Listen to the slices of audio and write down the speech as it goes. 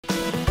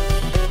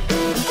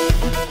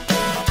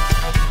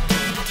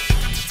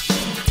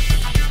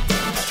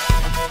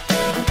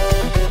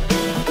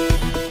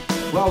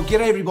Well,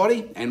 g'day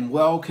everybody and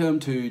welcome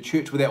to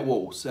Church Without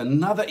Walls,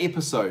 another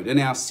episode in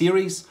our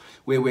series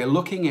where we're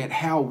looking at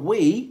how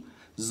we,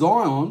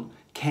 Zion,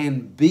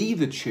 can be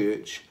the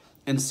church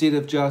instead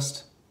of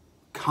just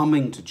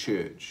coming to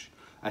church,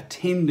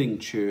 attending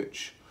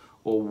church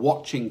or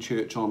watching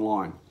church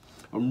online.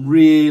 I'm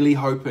really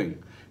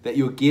hoping that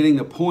you're getting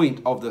the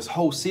point of this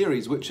whole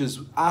series, which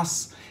is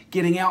us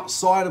getting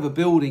outside of a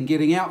building,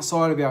 getting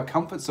outside of our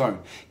comfort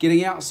zone,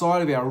 getting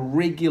outside of our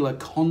regular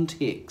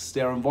context,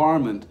 our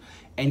environment,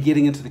 and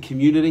getting into the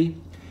community,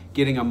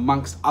 getting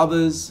amongst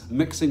others,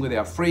 mixing with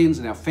our friends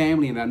and our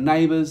family and our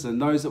neighbors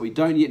and those that we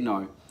don't yet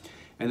know,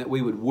 and that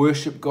we would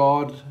worship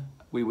God,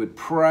 we would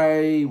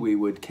pray, we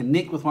would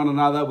connect with one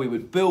another, we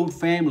would build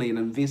family and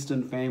invest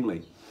in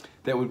family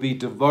that would be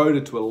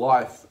devoted to a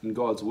life in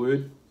God's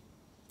Word,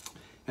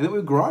 and that we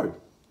would grow.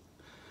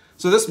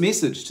 So this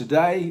message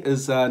today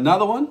is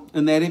another one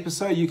in that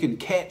episode. You can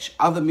catch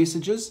other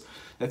messages.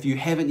 If you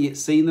haven't yet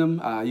seen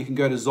them, you can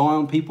go to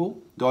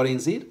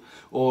zionpeople.nz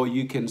or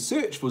you can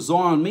search for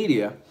Zion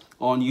Media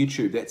on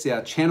YouTube. That's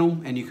our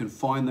channel, and you can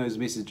find those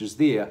messages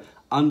there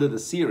under the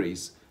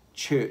series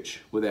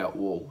Church Without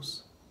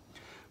Walls.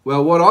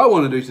 Well, what I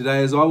want to do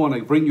today is I want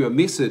to bring you a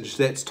message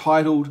that's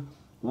titled,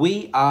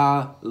 We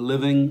Are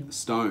Living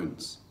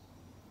Stones.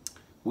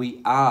 We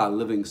are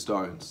living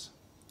stones.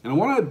 And I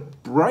want to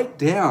break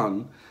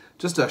down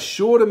just a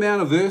short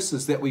amount of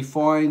verses that we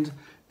find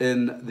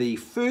in the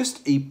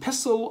first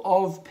epistle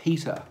of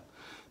Peter.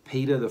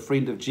 Peter, the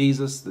friend of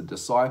Jesus, the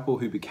disciple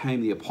who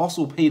became the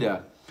Apostle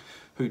Peter,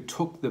 who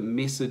took the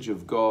message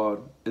of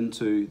God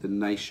into the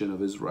nation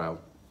of Israel.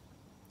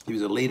 He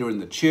was a leader in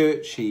the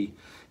church. He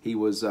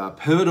was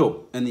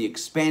pivotal in the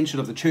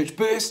expansion of the church,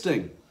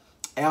 bursting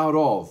out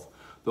of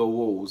the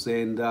walls.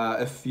 And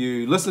if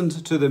you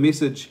listened to the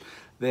message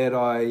that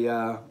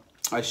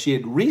I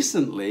shared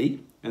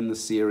recently in the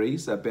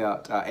series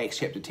about Acts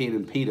chapter 10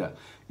 and Peter,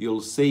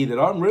 you'll see that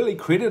I'm really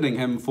crediting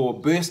him for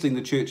bursting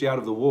the church out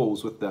of the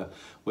walls with the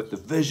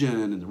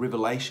vision and the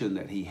revelation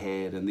that he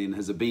had, and then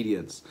his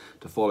obedience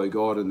to follow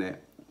God in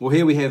that. Well,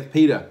 here we have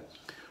Peter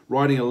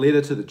writing a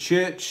letter to the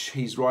church.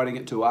 He's writing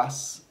it to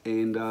us,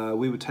 and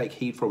we would take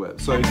heed from it.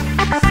 So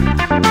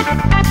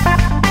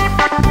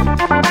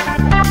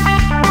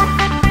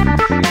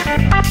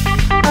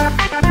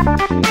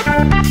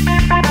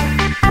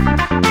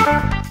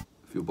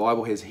if your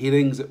Bible has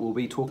headings, it will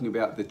be talking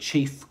about the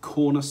chief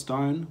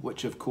cornerstone,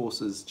 which of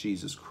course is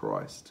Jesus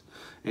Christ.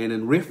 And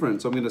in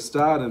reference, I'm going to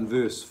start in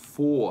verse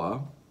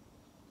 4.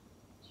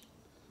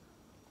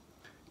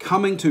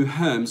 Coming to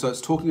him, so it's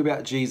talking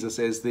about Jesus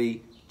as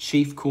the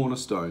chief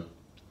cornerstone.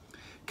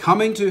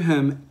 Coming to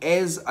him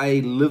as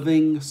a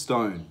living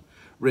stone,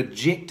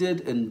 rejected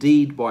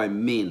indeed by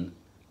men,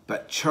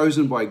 but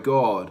chosen by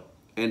God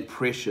and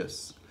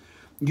precious.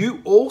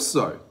 You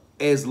also,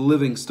 as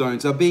living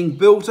stones, are being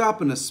built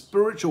up in a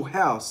spiritual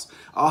house,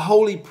 a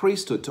holy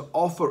priesthood, to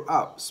offer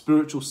up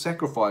spiritual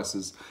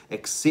sacrifices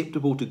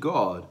acceptable to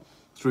God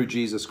through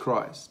Jesus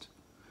Christ.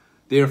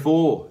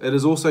 Therefore, it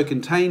is also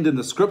contained in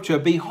the scripture,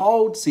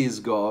 Behold, says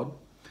God,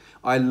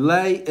 I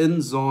lay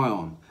in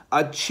Zion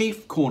a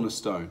chief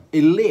cornerstone,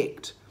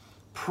 elect,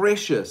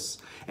 precious,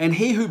 and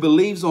he who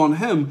believes on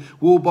him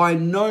will by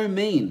no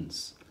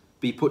means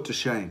be put to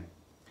shame.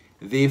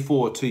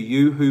 Therefore, to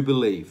you who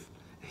believe,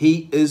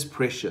 he is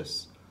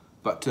precious,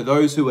 but to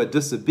those who are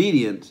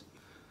disobedient,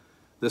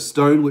 the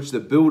stone which the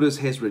builders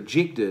has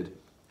rejected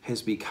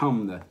has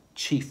become the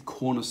chief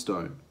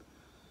cornerstone,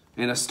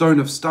 and a stone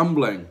of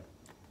stumbling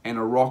and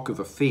a rock of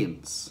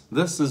offense.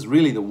 This is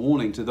really the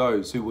warning to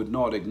those who would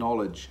not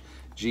acknowledge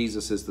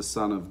Jesus as the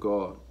Son of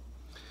God.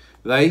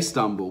 They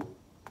stumble,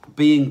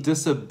 being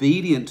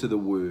disobedient to the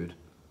word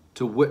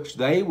to which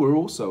they were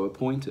also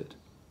appointed.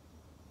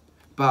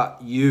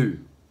 But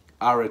you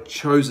are a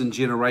chosen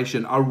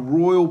generation, a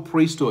royal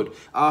priesthood,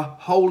 a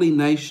holy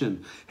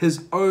nation,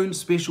 his own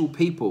special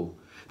people,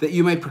 that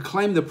you may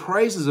proclaim the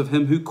praises of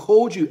him who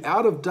called you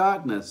out of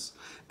darkness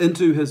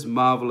into his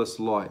marvelous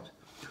light.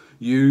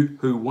 You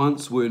who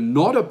once were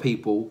not a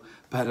people,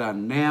 but are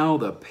now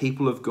the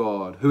people of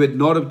God, who had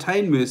not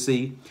obtained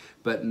mercy,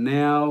 but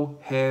now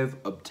have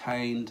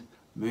obtained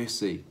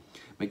mercy.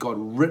 May God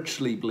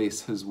richly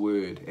bless his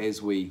word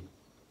as we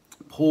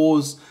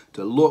pause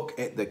to look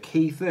at the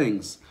key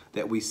things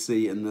that we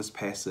see in this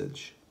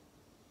passage.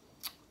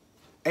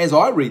 As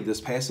I read this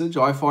passage,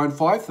 I find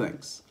 5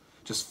 things,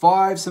 just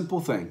 5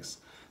 simple things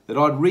that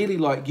I'd really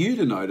like you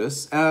to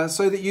notice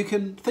so that you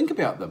can think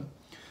about them,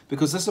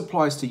 because this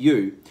applies to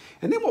you.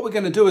 And then what we're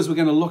going to do is we're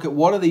going to look at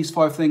what do these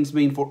 5 things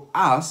mean for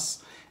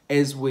us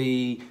as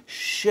we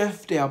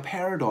shift our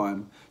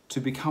paradigm to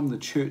become the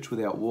church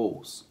without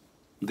walls.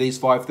 These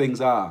 5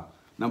 things are,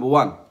 number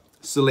 1,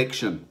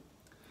 selection.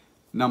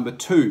 Number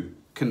 2,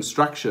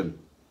 construction.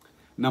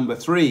 Number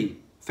 3,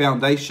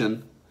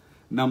 foundation.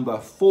 Number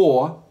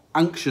 4,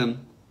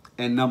 unction.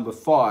 And number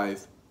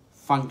 5,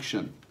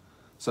 function.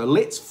 So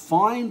let's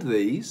find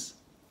these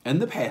in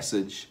the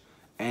passage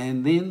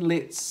and then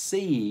let's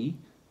see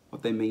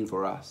what they mean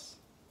for us.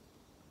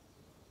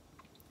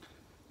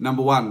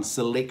 Number 1,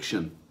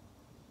 selection.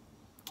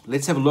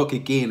 Let's have a look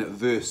again at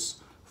verse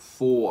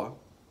 4.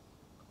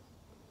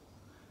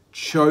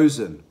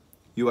 Chosen.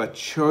 You are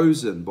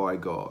chosen by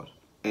God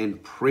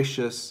and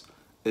precious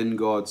in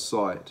God's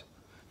sight.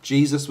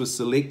 Jesus was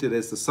selected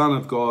as the Son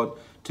of God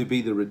to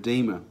be the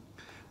Redeemer.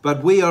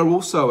 But we are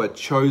also a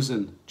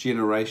chosen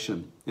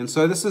generation. And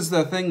so this is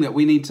the thing that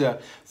we need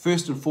to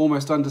first and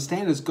foremost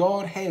understand is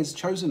God has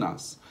chosen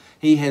us.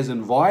 He has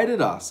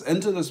invited us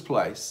into this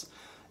place,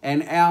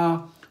 and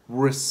our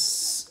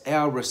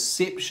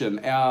reception,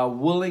 our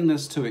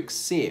willingness to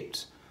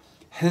accept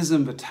His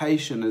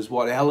invitation is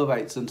what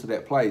elevates into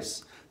that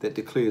place that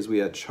declares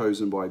we are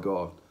chosen by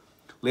God.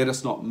 Let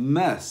us not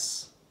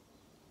miss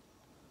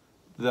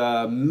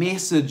the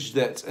message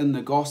that's in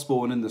the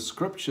gospel and in the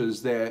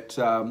scriptures that,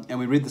 and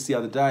we read this the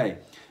other day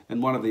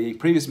in one of the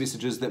previous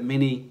messages, that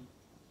many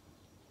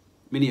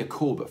are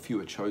called but few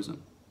are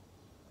chosen.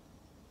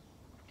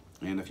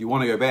 And if you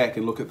want to go back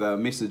and look at the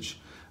message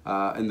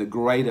in the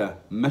Greater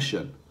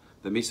Mission,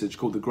 the message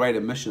called the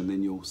Greater Mission,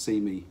 then you'll see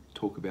me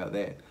talk about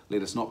that.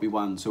 Let us not be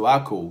ones who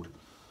are called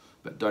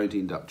but don't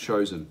end up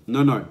chosen.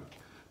 No.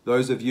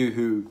 Those of you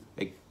who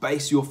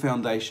base your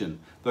foundation,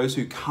 those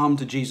who come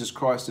to Jesus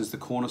Christ as the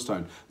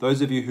cornerstone,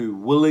 those of you who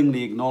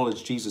willingly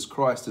acknowledge Jesus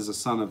Christ as the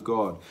Son of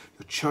God,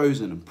 you're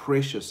chosen and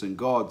precious in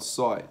God's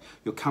sight.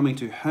 You're coming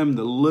to Him,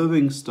 the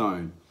living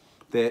stone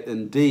that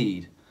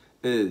indeed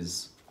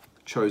is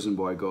chosen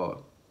by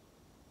God.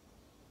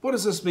 What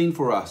does this mean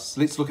for us?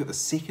 Let's look at the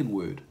second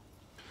word.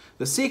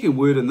 The second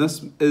word in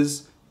this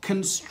is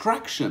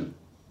construction.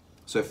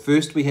 So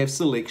first we have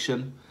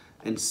selection,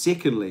 and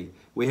secondly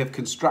we have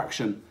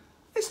construction.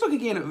 Let's look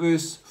again at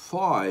verse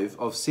 5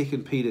 of 2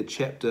 Peter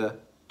chapter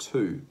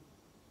 2.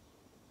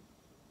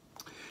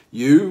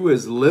 You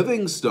as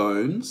living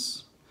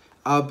stones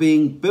are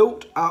being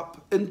built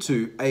up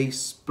into a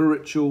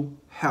spiritual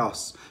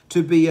house,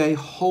 to be a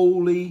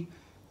holy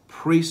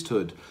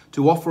priesthood,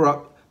 to offer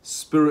up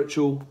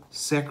spiritual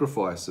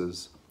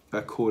sacrifices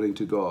according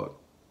to God.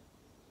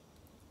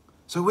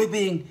 So we're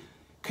being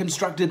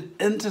constructed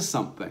into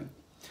something.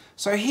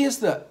 So here's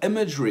the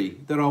imagery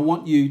that I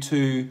want you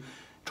to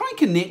try and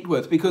connect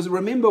with, because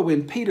remember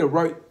when Peter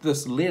wrote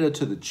this letter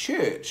to the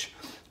church,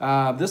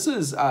 this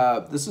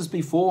is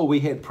before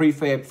we had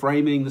prefab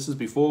framing, this is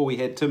before we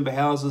had timber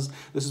houses,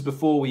 this is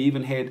before we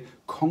even had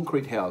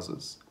concrete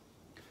houses.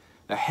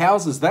 The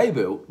houses they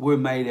built were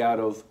made out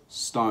of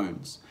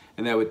stones,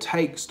 and they would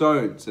take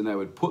stones and they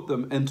would put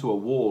them into a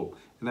wall,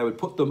 and they would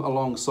put them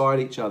alongside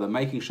each other,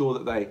 making sure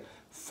that they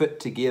fit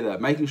together,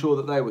 making sure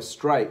that they were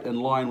straight in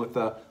line with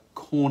the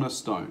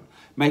cornerstone,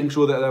 making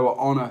sure that they were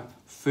on a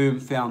firm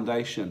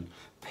foundation.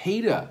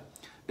 Peter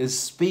is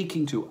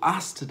speaking to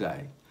us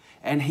today,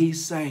 and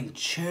he's saying,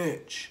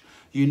 church,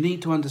 you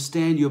need to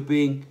understand you're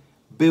being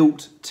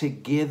built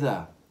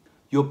together.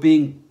 You're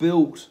being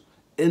built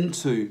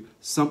into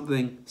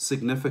something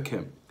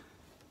significant.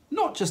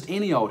 Not just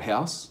any old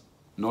house,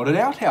 not an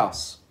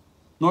outhouse,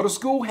 not a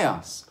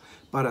schoolhouse,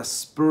 but a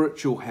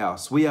spiritual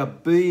house. We are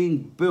being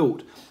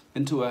built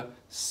into a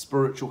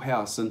spiritual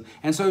house.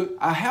 And so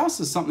a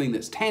house is something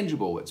that's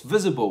tangible, it's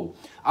visible,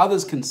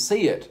 others can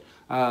see it,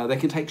 they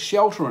can take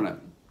shelter in it.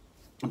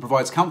 It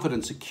provides comfort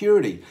and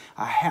security,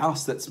 a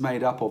house that's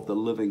made up of the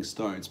living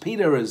stones.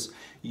 Peter is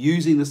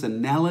using this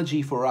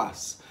analogy for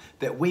us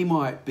that we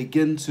might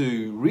begin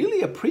to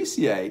really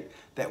appreciate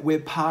that we're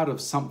part of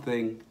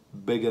something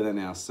bigger than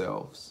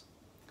ourselves.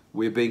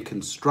 We're being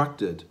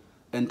constructed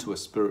into a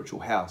spiritual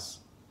house.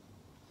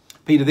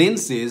 Peter then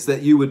says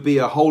that you would be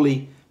a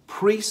holy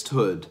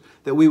priesthood,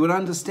 that we would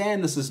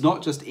understand this is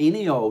not just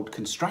any old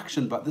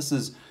construction, but this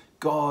is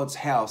God's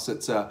house.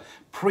 It's a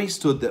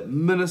priesthood that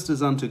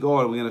ministers unto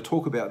God. We're going to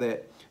talk about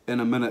that in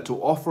a minute, to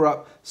offer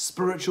up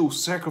spiritual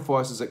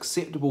sacrifices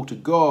acceptable to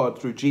God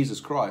through Jesus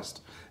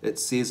Christ. It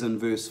says in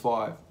verse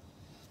 5.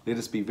 Let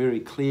us be very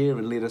clear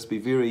and let us be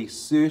very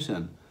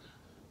certain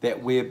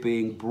that we're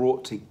being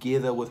brought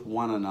together with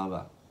one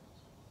another.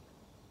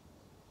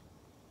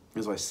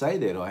 As I say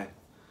that,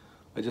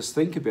 I just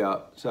think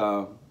about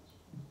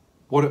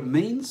what it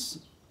means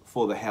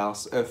for the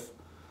house if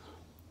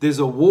there's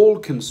a wall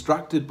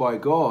constructed by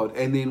God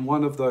and then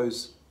one of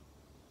those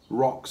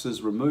rocks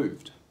is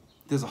removed.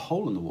 There's a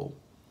hole in the wall.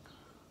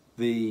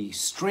 The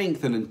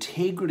strength and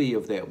integrity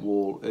of that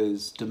wall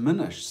is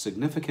diminished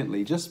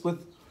significantly just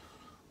with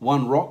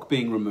one rock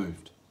being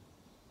removed.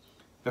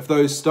 If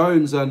those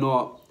stones are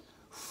not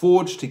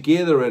forged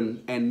together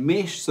and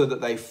meshed so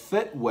that they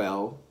fit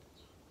well,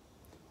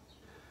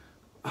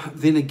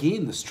 then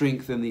again the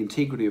strength and the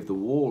integrity of the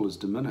wall is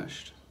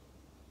diminished.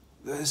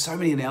 There's so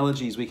many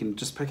analogies we can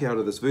just pick out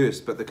of this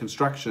verse, but the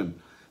construction,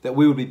 that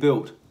we would be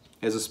built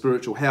as a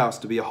spiritual house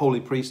to be a holy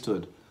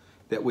priesthood,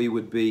 that we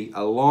would be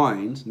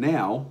aligned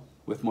now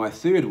with my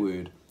third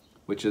word,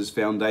 which is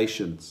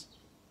foundations.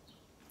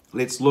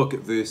 Let's look at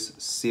verse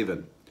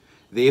 7.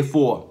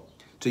 Therefore,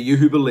 to you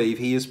who believe,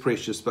 he is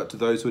precious, but to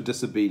those who are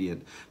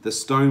disobedient, the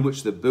stone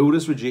which the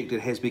builders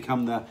rejected has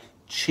become the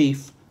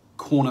chief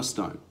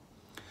cornerstone.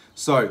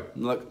 So,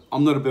 look,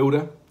 I'm not a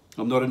builder,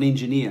 I'm not an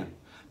engineer,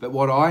 but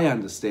what I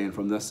understand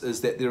from this is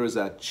that there is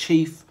a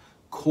chief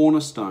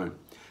cornerstone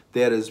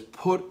that is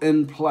put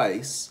in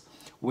place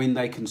when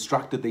they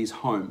constructed these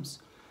homes.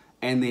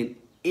 And then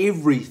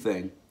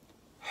everything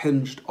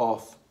hinged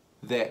off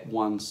that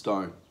one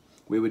stone.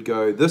 We would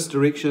go this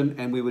direction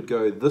and we would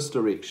go this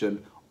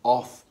direction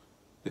off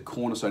the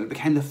cornerstone. It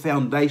became the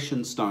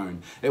foundation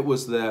stone. It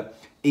was the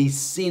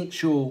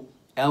essential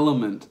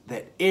element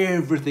that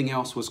everything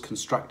else was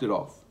constructed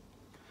of.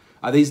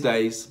 These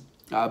days,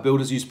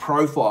 builders use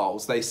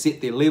profiles. They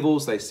set their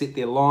levels, they set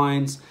their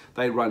lines,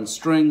 they run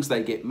strings,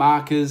 they get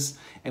markers,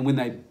 and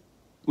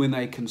when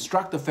they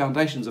construct the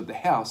foundations of the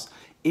house,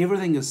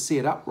 everything is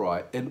set up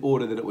right in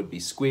order that it would be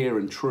square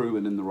and true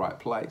and in the right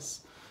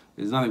place.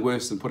 There's nothing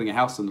worse than putting a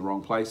house in the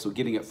wrong place or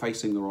getting it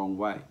facing the wrong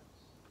way.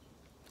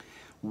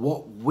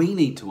 What we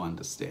need to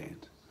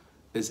understand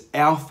is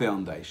our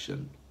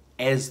foundation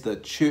as the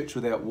church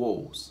without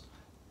walls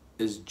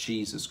is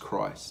Jesus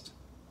Christ.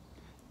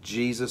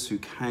 Jesus, who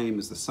came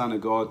as the Son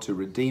of God to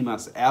redeem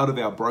us out of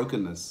our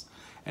brokenness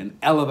and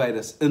elevate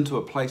us into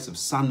a place of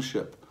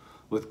sonship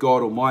with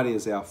God Almighty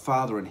as our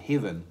Father in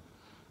heaven.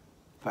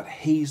 But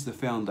He's the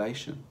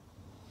foundation.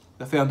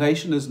 The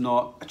foundation is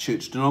not a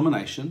church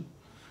denomination.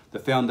 The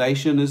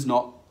foundation is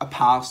not a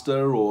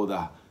pastor or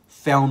the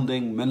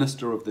founding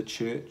minister of the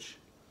church.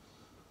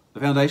 The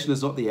foundation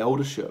is not the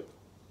eldership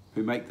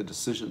who make the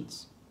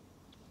decisions.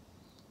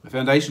 The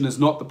foundation is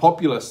not the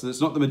populace, it's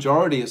not the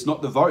majority, it's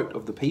not the vote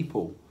of the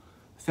people.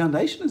 The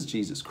foundation is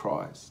Jesus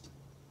Christ.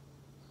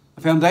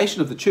 The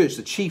foundation of the church,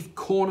 the chief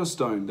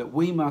cornerstone that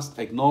we must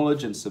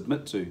acknowledge and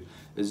submit to,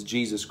 is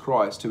Jesus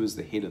Christ, who is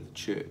the head of the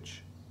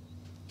church.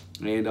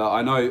 And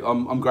I know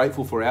I'm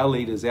grateful for our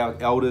leaders, our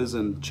elders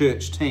and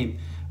church team,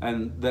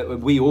 and that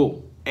we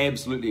all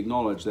absolutely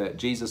acknowledge that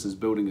Jesus is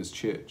building His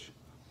church.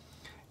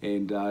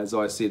 And as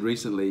I said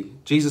recently,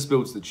 Jesus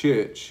builds the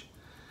church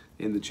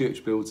and the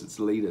church builds its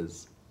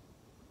leaders.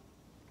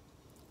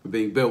 We're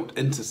being built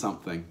into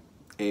something.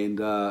 And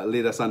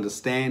let us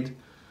understand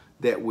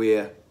that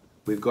we've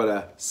got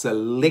a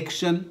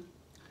selection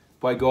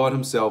by God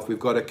Himself. We've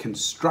got a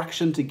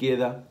construction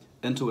together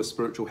into a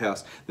spiritual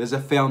house. There's a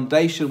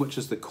foundation, which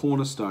is the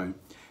cornerstone.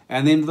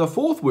 And then the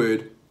fourth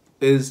word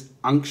is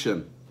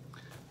unction.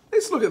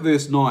 Let's look at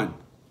verse 9.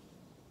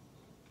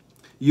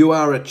 You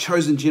are a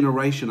chosen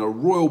generation, a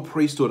royal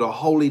priesthood, a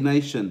holy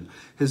nation,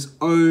 His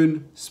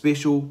own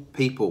special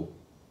people.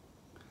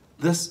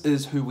 This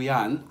is who we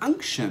are. And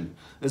unction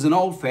is an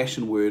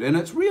old-fashioned word, and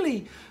it's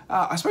really,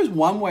 I suppose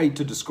one way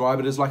to describe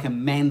it is like a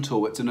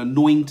mantle. It's an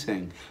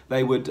anointing.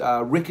 They would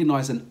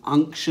recognize an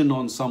unction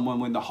on someone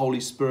when the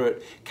Holy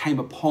Spirit came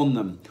upon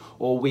them,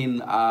 or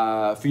when,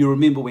 if you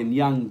remember when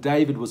young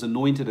David was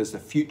anointed as the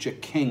future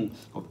king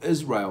of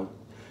Israel,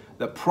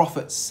 the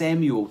prophet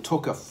Samuel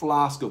took a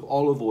flask of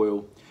olive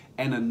oil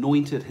and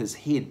anointed his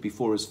head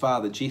before his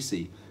father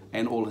Jesse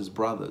and all his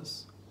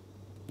brothers.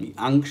 The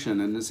unction,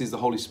 and it says the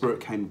Holy Spirit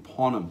came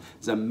upon him.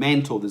 There's a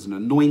mantle, there's an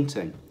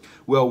anointing.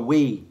 Well,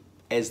 we,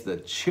 as the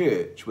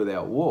church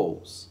without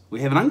walls,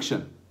 we have an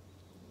unction.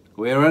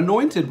 We're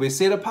anointed, we're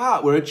set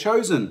apart, we're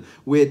chosen.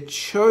 We're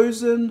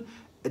chosen,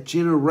 a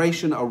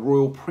generation, a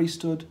royal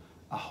priesthood,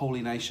 a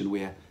holy nation.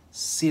 We're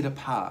set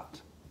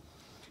apart.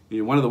 You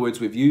know, one of the words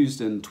we've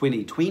used in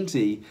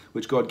 2020,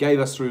 which God gave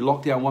us through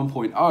Lockdown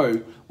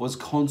 1.0, was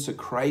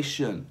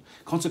consecration.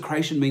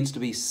 Consecration means to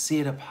be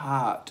set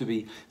apart, to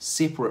be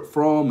separate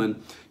from.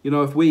 And, you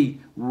know, if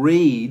we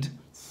read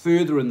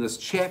further in this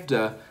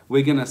chapter,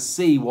 we're going to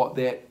see what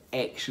that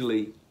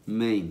actually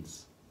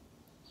means.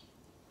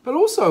 But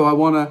also, I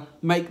want to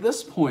make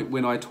this point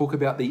when I talk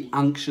about the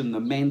unction, the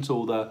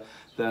mantle,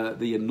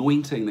 the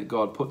anointing that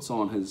God puts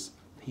on His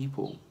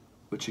people,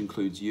 which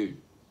includes you.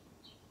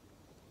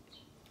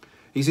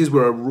 He says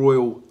we're a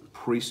royal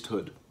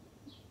priesthood.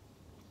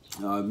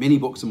 Many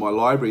books in my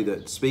library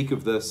that speak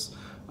of this,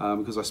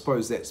 because I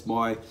suppose that's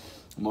my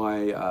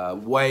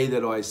way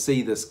that I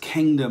see this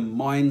kingdom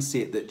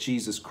mindset that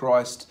Jesus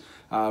Christ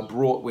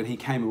brought when He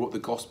came and brought the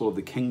gospel of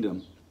the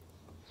kingdom,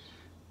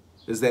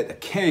 is that the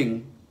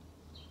king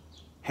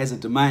has a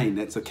domain,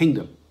 that's a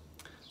kingdom.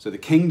 So the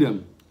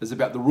kingdom is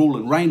about the rule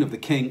and reign of the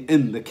king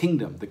in the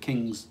kingdom, the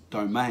king's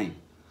domain.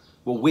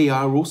 Well, we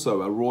are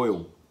also a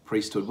royal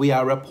priesthood. We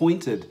are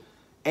appointed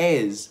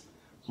as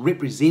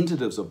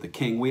representatives of the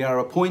king. We are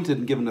appointed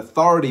and given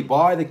authority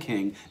by the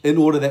king in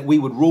order that we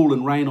would rule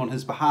and reign on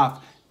his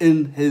behalf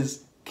in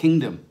his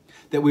kingdom,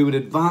 that we would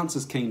advance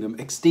his kingdom,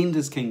 extend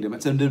his kingdom.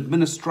 It's an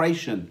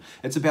administration.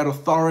 It's about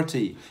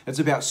authority. It's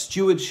about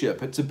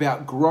stewardship. It's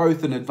about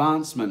growth and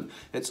advancement.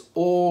 It's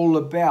all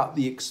about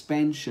the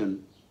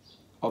expansion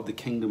of the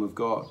kingdom of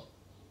God.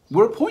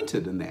 We're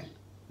appointed in that.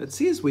 It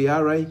says we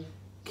are a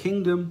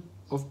kingdom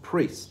of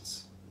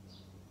priests.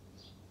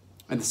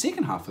 And the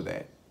second half of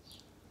that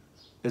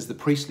is the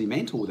priestly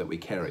mantle that we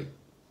carry.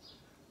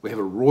 We have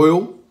a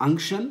royal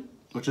unction,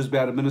 which is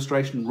about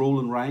administration, rule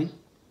and reign,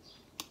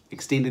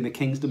 extending the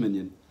king's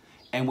dominion.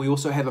 And we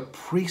also have a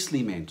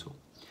priestly mantle.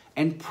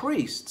 And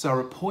priests are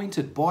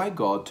appointed by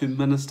God to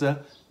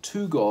minister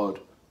to God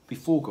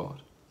before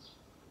God.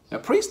 Now,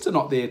 priests are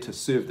not there to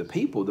serve the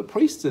people. The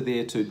priests are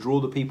there to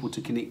draw the people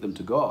to connect them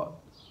to God.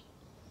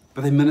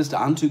 but they minister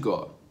unto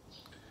God.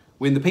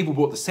 When the people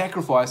brought the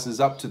sacrifices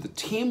up to the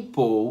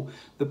temple,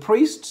 the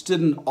priests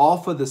didn't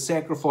offer the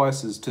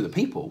sacrifices to the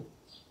people.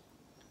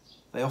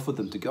 They offered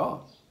them to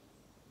God.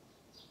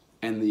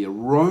 And the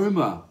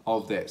aroma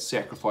of that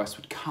sacrifice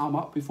would come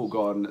up before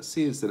God, and it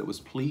says that it was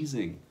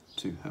pleasing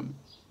to him.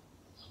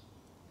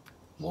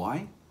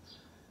 Why?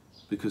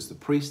 Because the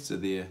priests are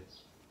there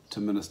to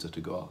minister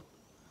to God.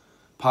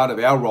 Part of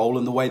our role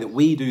in the way that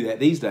we do that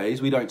these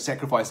days, we don't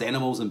sacrifice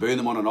animals and burn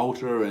them on an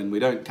altar, and we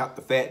don't cut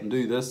the fat and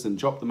do this and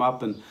chop them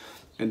up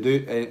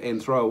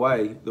and throw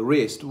away the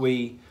rest.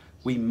 We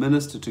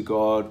minister to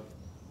God,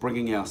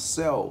 bringing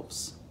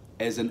ourselves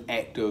as an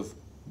act of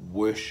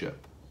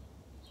worship.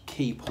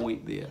 Key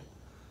point there,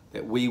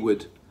 that we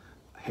would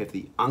have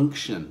the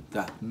unction,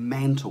 the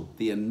mantle,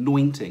 the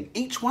anointing,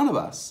 each one of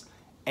us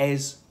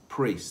as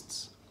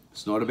priests.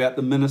 It's not about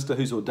the minister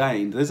who's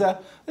ordained. There's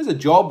a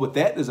job with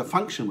that. There's a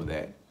function with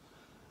that.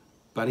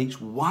 But each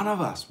one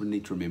of us, we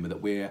need to remember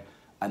that we're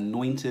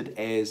anointed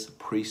as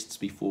priests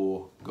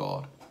before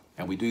God.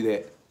 And we do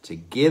that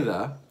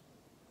together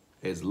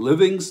as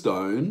living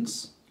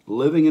stones,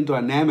 living in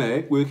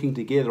dynamic, working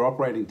together,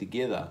 operating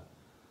together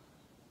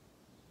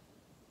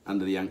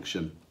under the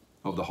unction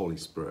of the Holy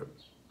Spirit.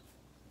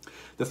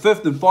 The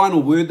fifth and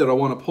final word that I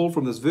want to pull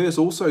from this verse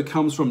also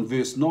comes from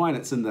verse 9.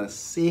 It's in the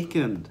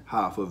second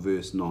half of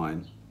verse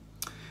 9.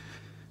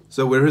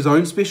 So we're his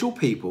own special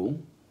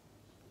people,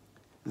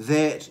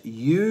 that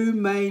you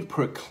may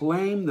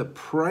proclaim the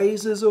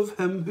praises of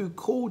him who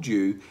called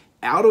you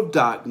out of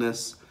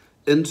darkness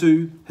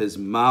into his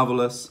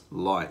marvelous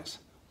light.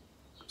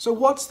 So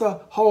what's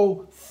the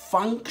whole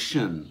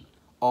function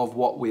of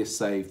what we're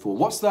saved for?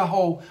 What's the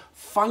whole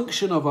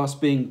function of us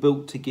being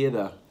built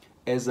together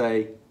as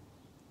a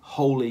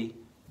holy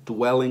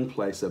dwelling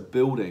place, a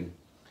building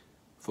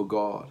for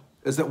God?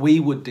 Is that we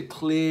would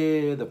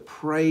declare the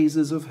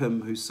praises of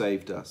him who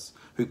saved us,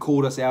 who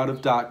called us out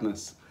of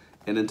darkness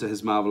and into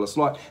his marvelous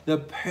light. The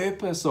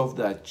purpose of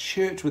the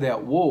church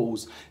without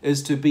walls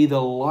is to be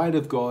the light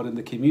of God in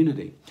the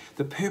community.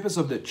 The purpose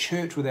of the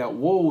church without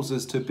walls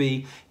is to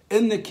be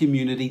in the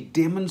community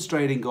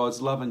demonstrating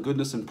God's love and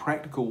goodness in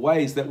practical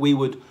ways, that we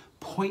would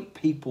point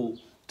people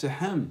to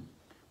him.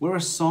 We're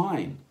a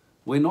sign.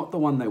 We're not the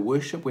one they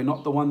worship. We're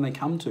not the one they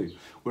come to.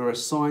 We're a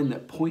sign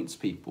that points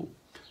people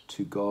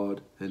to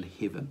God in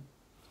heaven.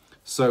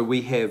 So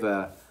we have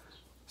a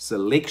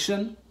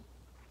selection.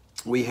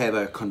 We have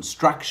a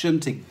construction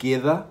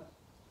together.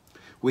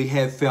 We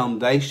have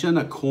foundation,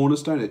 a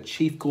cornerstone, a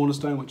chief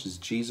cornerstone, which is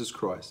Jesus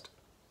Christ.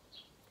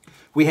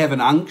 We have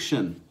an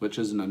unction, which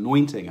is an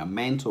anointing, a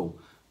mantle,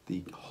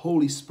 the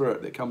Holy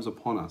Spirit that comes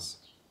upon us.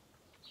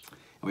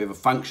 And we have a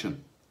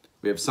function.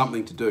 We have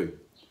something to do.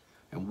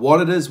 And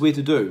what it is we're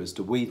to do is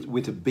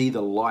we're to be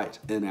the light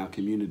in our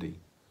community.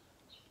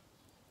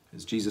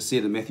 As Jesus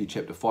said in Matthew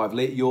chapter 5,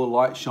 let your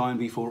light shine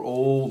before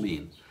all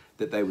men,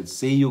 that they would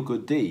see your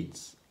good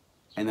deeds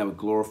and they would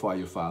glorify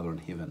your Father in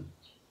heaven.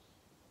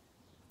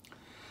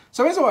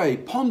 So as I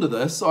ponder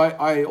this,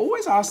 I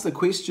always ask the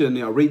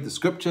question, I read the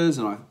scriptures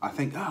and I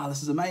think,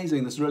 this is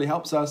amazing, this really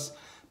helps us.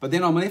 But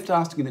then I'm left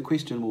asking the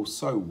question, well,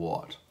 so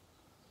what?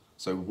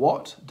 So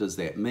what does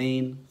that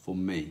mean for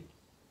me?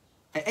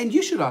 And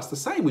you should ask the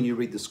same when you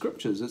read the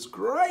scriptures. It's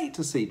great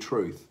to see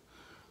truth.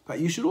 But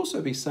you should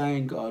also be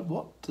saying, God,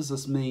 what does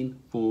this mean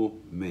for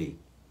me?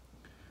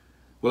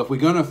 Well, if we're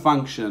going to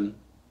function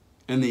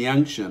in the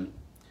unction,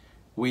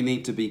 we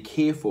need to be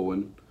careful.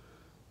 And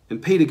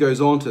Peter goes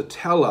on to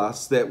tell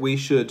us that we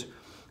should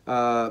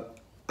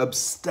abstain,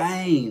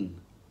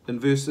 in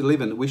verse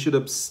 11, we should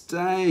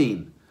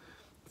abstain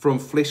from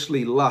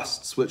fleshly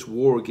lusts which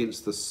war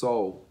against the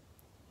soul.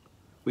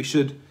 We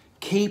should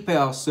keep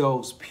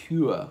ourselves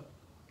pure,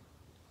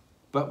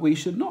 but we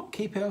should not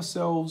keep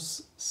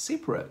ourselves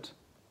separate.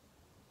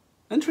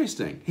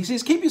 Interesting. He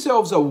says, keep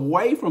yourselves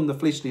away from the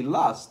fleshly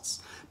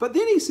lusts. But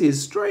then he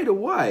says straight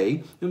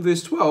away in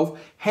verse 12,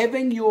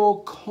 having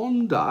your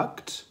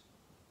conduct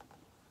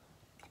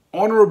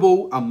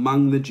honourable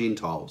among the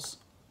Gentiles.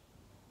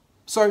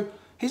 So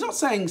he's not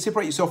saying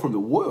separate yourself from the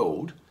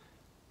world.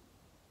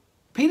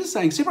 Peter's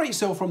saying separate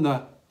yourself from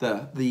the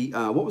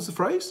what was the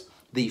phrase?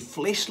 The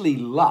fleshly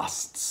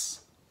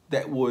lusts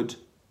that would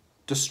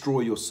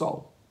destroy your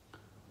soul.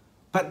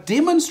 But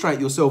demonstrate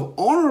yourself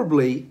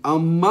honourably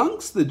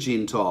amongst the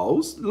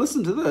Gentiles,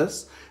 listen to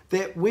this,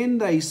 that when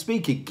they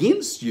speak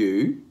against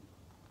you,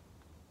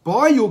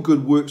 by your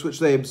good works which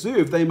they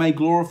observe, they may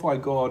glorify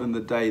God in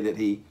the day that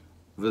he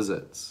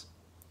visits.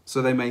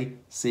 So they may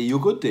see your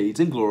good deeds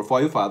and glorify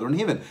your Father in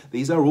heaven.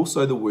 These are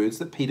also the words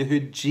that Peter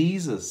heard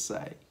Jesus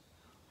say.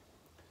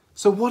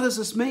 So what does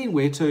this mean?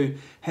 We're to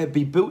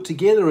be built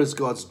together as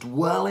God's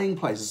dwelling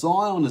place.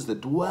 Zion is the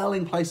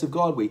dwelling place of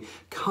God. We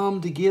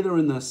come together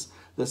in this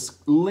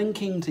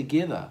linking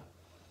together,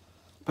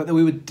 but that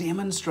we would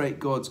demonstrate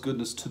God's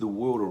goodness to the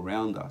world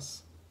around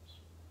us.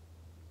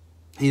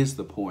 Here's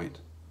the point.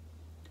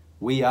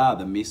 We are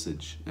the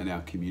message in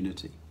our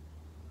community.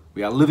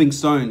 We are living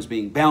stones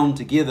being bound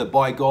together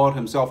by God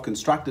himself,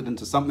 constructed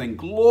into something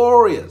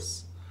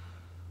glorious.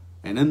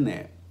 And in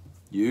that,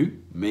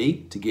 you,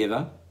 me,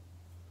 together,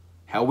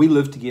 how we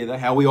live together,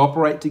 how we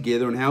operate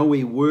together, and how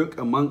we work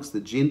amongst the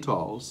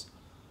Gentiles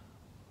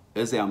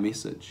is our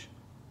message.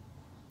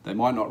 They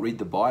might not read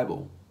the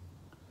Bible,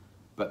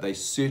 but they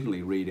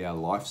certainly read our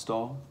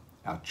lifestyle,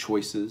 our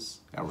choices,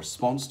 our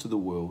response to the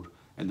world,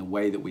 and the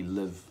way that we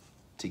live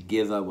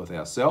together with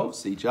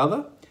ourselves, each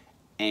other,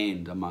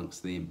 and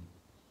amongst them.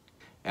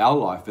 Our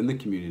life in the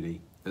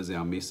community is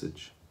our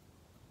message.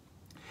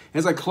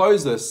 As I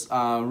close this,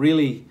 I'm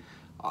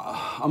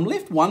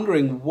left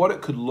wondering what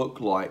it could look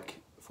like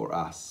for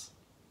us.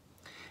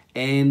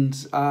 And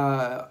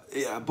a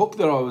book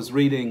that I was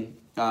reading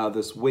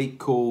this week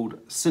called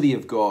City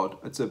of God.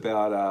 It's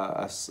about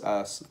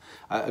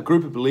a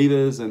group of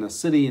believers in a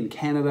city in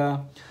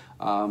Canada,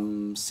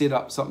 set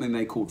up something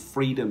they called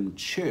Freedom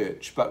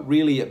Church, but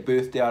really it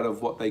birthed out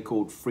of what they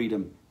called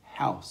Freedom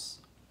House.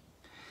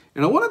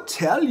 And I want to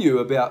tell you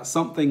about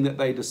something that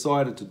they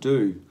decided to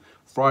do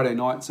Friday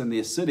nights in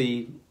their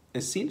city,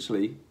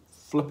 essentially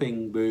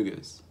flipping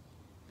burgers.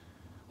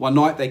 One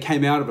night they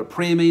came out of a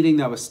prayer meeting.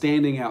 They were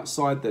standing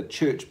outside the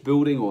church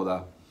building,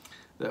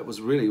 it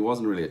wasn't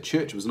really a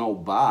church. It was an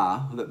old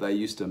bar that they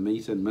used to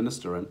meet and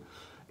minister in.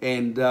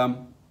 And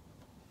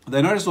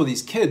they noticed all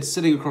these kids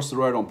sitting across the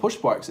road on push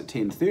bikes at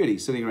 10:30,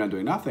 sitting around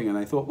doing nothing. And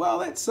they thought, well,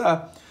 that's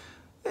sad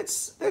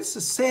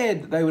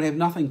that they would have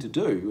nothing to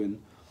do.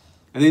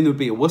 And then there would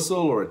be a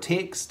whistle or a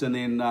text, and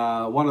then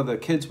one of the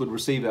kids would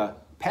receive a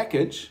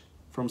package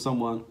from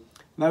someone,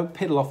 and they would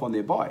pedal off on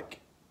their bike.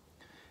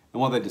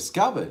 And what they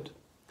discovered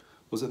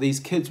was that these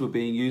kids were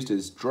being used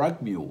as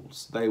drug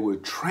mules. They were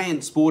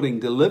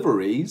transporting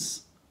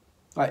deliveries,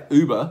 like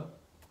Uber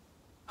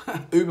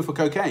for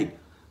cocaine,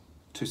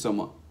 to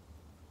someone.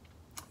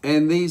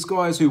 And these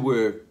guys who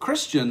were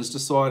Christians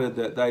decided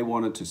that they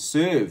wanted to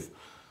serve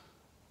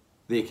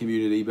their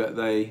community, but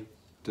they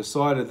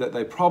decided that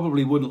they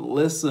probably wouldn't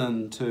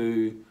listen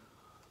to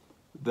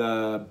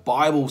the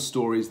Bible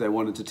stories they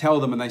wanted to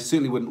tell them, and they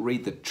certainly wouldn't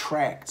read the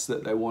tracts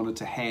that they wanted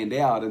to hand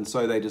out. And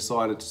so they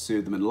decided to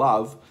serve them in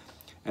love.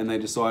 And they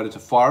decided to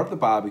fire up the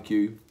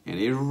barbecue, and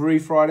every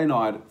Friday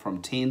night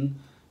from 10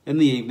 in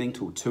the evening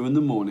till 2 in the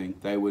morning,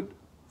 they would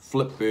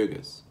flip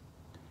burgers.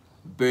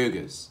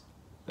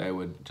 They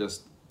would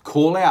just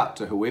call out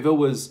to whoever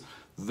was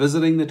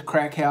visiting the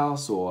crack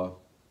house or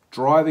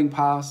driving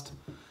past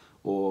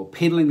or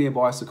pedaling their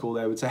bicycle.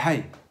 They would say,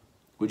 hey,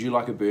 would you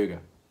like a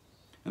burger?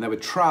 And they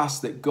would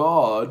trust that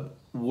God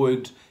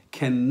would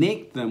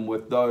connect them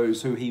with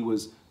those who he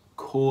was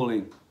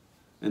calling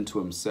into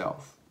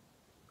himself.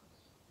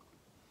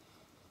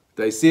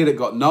 They said it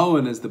got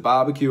known as the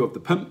barbecue of the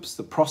pimps,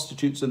 the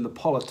prostitutes, and the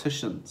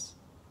politicians.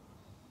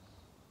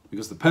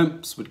 Because the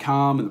pimps would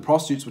come and the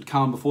prostitutes would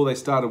come before they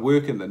started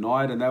work in the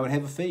night, and they would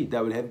have a feed. They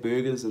would have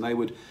burgers, and they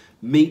would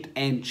meet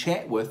and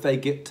chat with. They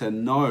get to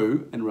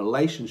know, in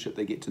relationship,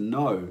 they get to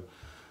know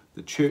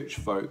the church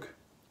folk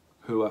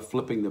who are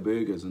flipping the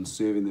burgers and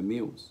serving the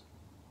meals.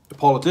 The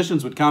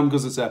politicians would come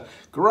because it's a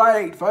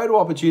great photo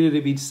opportunity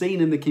to be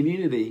seen in the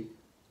community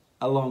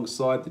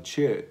alongside the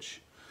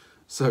church.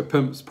 So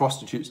pimps,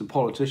 prostitutes, and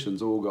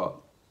politicians all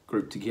got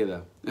grouped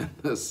together in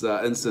this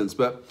instance.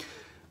 But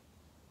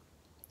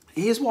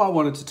here's why I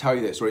wanted to tell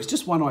you that story. It's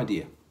just one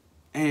idea.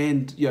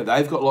 And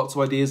they've got lots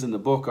of ideas in the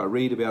book. I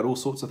read about all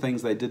sorts of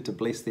things they did to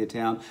bless their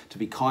town, to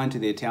be kind to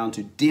their town,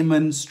 to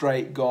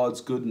demonstrate God's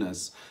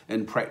goodness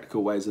in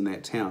practical ways in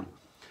that town.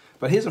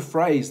 But here's a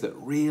phrase that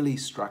really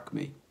struck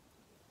me.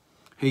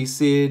 He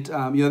said,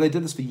 they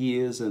did this for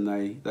years, and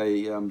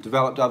they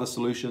developed other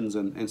solutions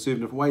and served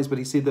in different ways. But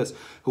he said this: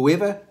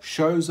 whoever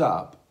shows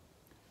up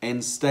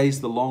and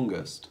stays the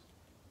longest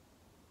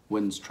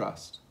wins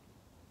trust.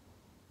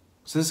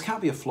 So this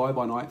can't be a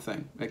fly-by-night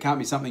thing. It can't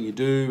be something you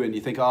do and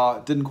you think,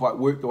 it didn't quite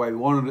work the way we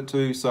wanted it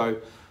to,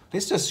 so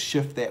let's just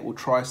shift that. We'll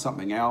try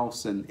something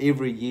else, and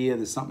every year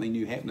there's something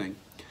new happening.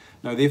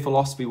 No, their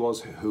philosophy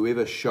was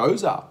whoever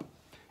shows up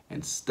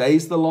and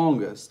stays the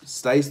longest,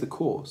 stays the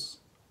course,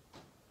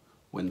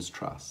 wins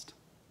trust.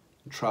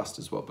 And trust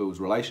is what builds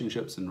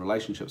relationships, and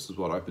relationships is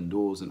what open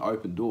doors, and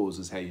open doors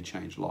is how you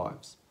change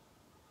lives.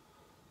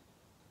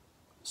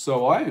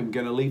 So I am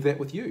going to leave that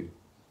with you.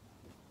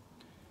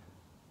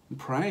 I'm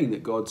praying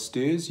that God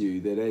stirs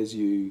you, that as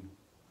you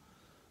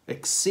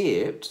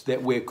accept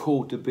that we're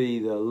called to be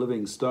the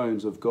living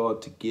stones of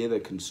God together,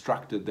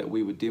 constructed, that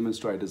we would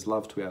demonstrate his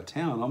love to our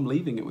town, I'm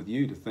leaving it with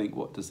you to think,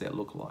 what does that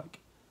look like?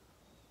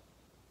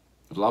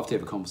 I'd love to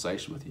have a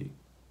conversation with you.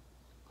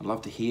 I'd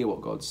love to hear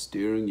what God's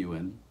stirring you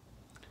in.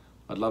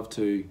 I'd love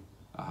to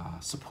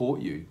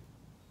support you,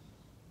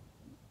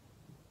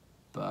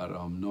 but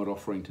I'm not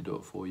offering to do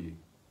it for you.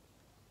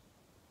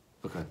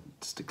 Look, I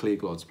just declare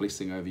God's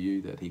blessing over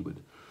you, that he would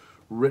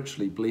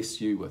richly bless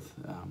you with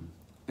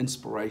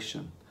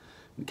inspiration,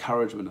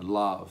 encouragement, and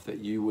love, that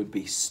you would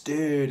be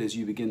stirred as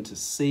you begin to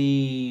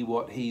see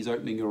what he's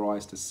opening your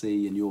eyes to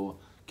see in your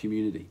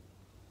community.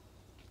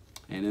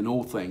 And in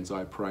all things,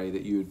 I pray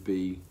that you would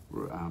be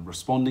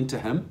responding to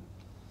him,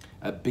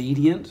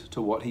 obedient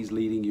to what he's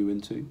leading you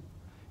into,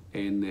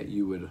 and that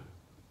you would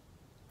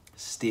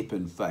step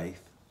in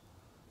faith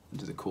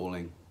into the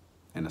calling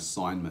an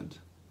assignment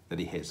that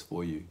he has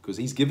for you, because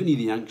he's given you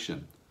the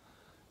unction.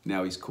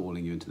 Now he's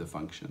calling you into the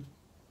function.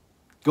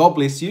 God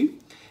bless you,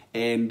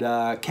 and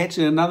catch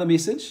another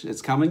message.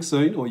 It's coming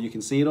soon, or you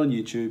can see it on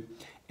YouTube.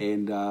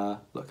 And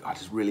look, I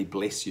just really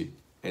bless you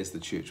as the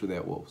Church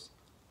Without Walls.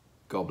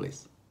 God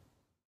bless.